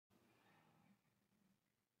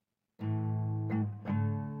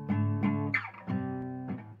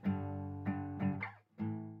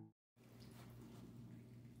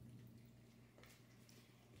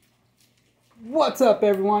What's up,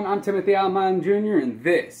 everyone? I'm Timothy Alman Jr., and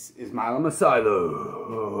this is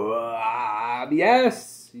Milamasylum.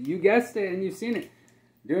 Yes, you guessed it, and you've seen it.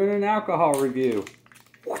 Doing an alcohol review.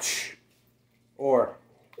 Whoosh. Or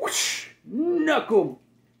whoosh. Knucklenoggin.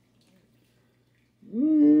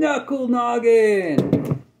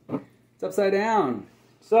 It's upside down.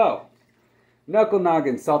 So,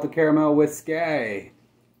 Knucklenoggin, salted caramel whiskey.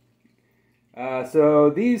 So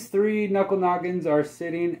these three Knucklenoggins are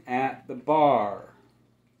sitting at the bar.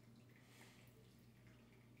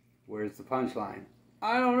 Where's the punchline?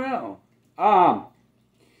 I don't know.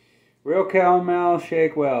 Real caramel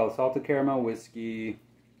shake well, salted caramel whiskey.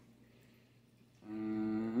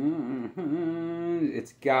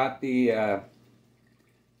 It's got the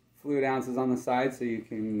fluid ounces on the side so you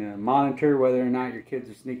can monitor whether or not your kids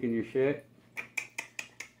are sneaking your shit.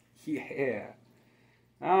 Yeah.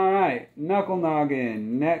 Alright, Knucklenoggin,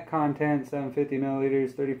 net content 750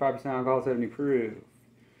 milliliters, 35% alcohol, 70 proof.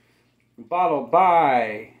 Bottled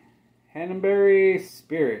by Hanenberry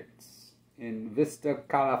Spirits in Vista,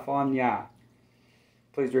 California.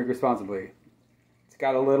 Please drink responsibly. It's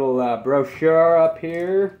got a little brochure up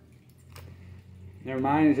here. Never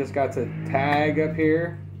mind, it's just got a tag up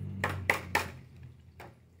here.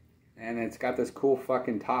 And it's got this cool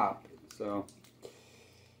fucking top. So,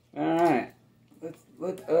 alright.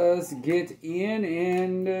 Let us get in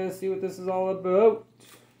and see what this is all about.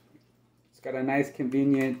 It's got a nice,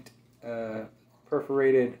 convenient,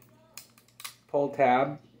 perforated pull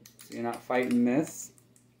tab, so you're not fighting this.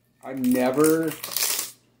 I've never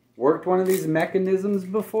worked one of these mechanisms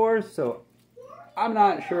before, so I'm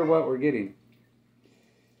not sure what we're getting.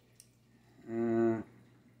 I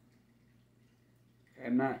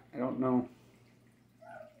don't know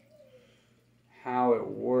how it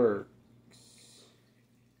works.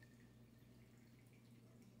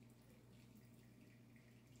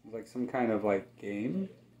 Like some kind of like game.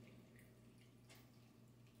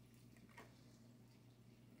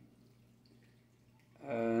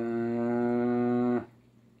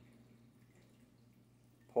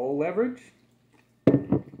 Pole leverage. There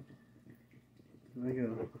you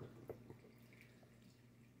go.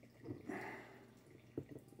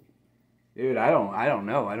 Dude, I don't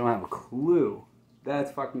know. I don't have a clue.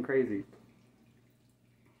 That's fucking crazy.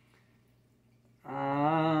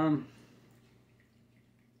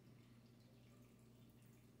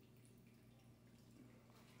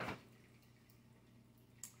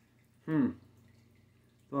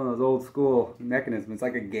 It's one of those old school mechanisms. It's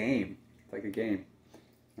like a game. It's like a game.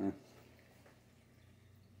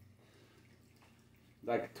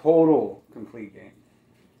 Like a total, complete game.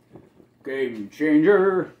 Game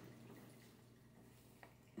changer.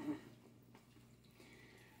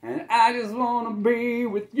 And I just want to be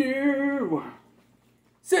with you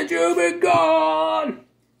since you've been gone.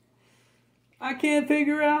 I can't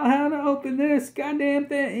figure out how to open this goddamn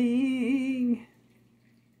thing.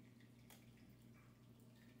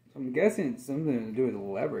 I'm guessing it's something to do with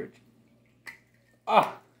leverage.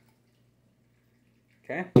 Ah!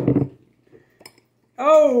 Okay.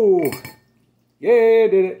 Oh! Yeah,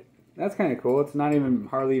 did it. That's kind of cool. It's not even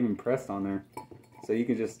hardly even pressed on there. So you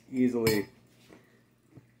can just easily,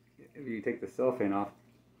 if you take the cellophane off.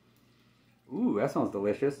 Ooh, that smells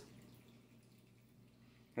delicious.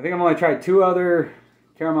 I think I've only tried 2 other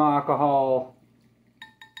caramel alcohol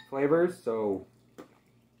flavors, so,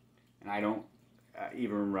 and I don't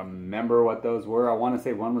even remember what those were. I want to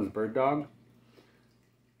say one was Bird Dog,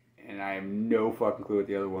 and I have no fucking clue what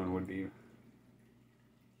the other one would be.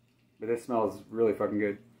 But this smells really fucking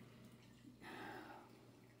good.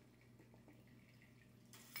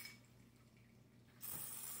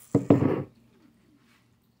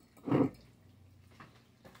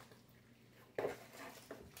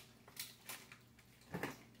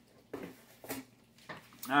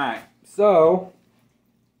 Alright, so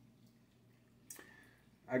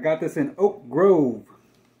I got this in Oak Grove,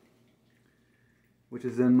 which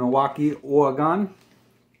is in Milwaukee, Oregon.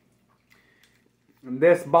 And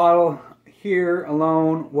this bottle here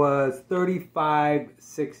alone was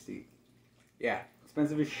 $35.60. Yeah,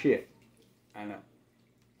 expensive as shit. I know.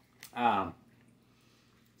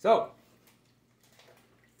 So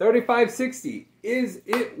 $35.60. Is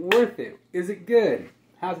it worth it? Is it good?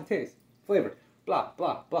 How's it taste? Flavor? Blah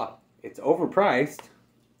blah blah. It's overpriced.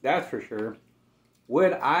 That's for sure.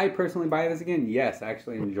 Would I personally buy this again? Yes, I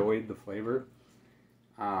actually enjoyed the flavor.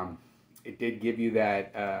 It did give you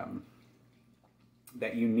that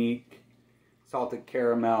that unique salted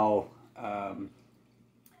caramel, kind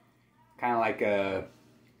of like a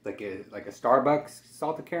Starbucks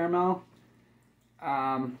salted caramel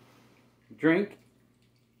drink.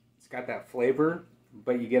 It's got that flavor.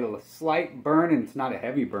 but you get a slight burn, and it's not a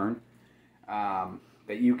heavy burn,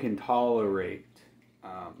 that you can tolerate.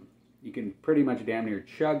 You can pretty much damn near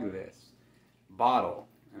chug this bottle.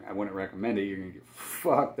 I wouldn't recommend it. You're going to get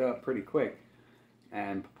fucked up pretty quick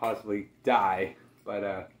and possibly die.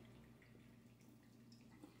 But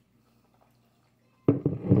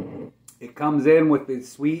it comes in with the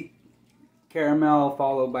sweet caramel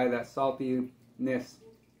followed by that saltiness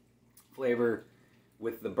flavor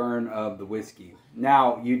with the burn of the whiskey.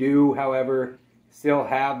 Now, you do, however, still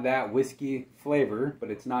have that whiskey flavor, but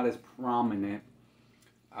it's not as prominent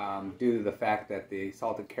due to the fact that the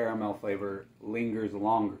salted caramel flavor lingers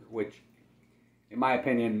longer, which, in my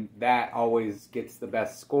opinion, that always gets the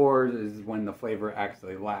best scores is when the flavor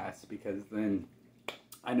actually lasts, because then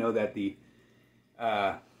I know that the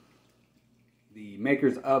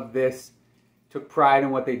makers of this took pride in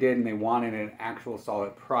what they did and they wanted an actual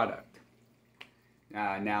solid product.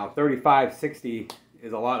 Now, $35.60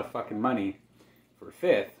 is a lot of fucking money for a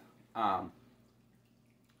fifth.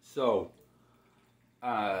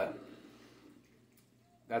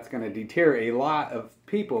 That's going to deter a lot of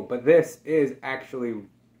people, but this is actually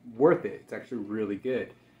worth it. It's actually really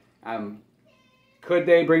good. Could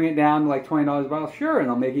they bring it down to like $20 a bottle? Sure, and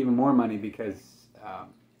they'll make even more money because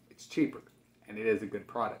it's cheaper and it is a good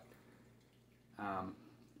product.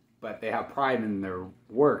 But they have pride in their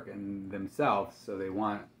work and themselves, so they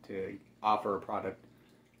want to offer a product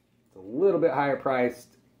that's a little bit higher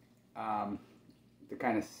priced to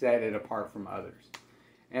kind of set it apart from others.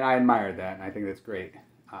 And I admire that, and I think that's great.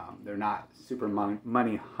 They're not super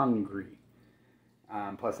money hungry.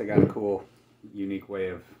 Plus, they got a cool, unique way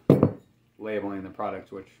of labeling the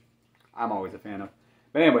products, which I'm always a fan of.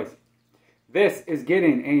 But anyways, this is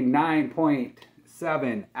getting a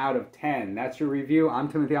 9.7 out of 10. That's your review. I'm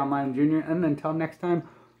Timothy Almine Jr. And until next time,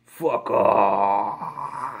 fuck off.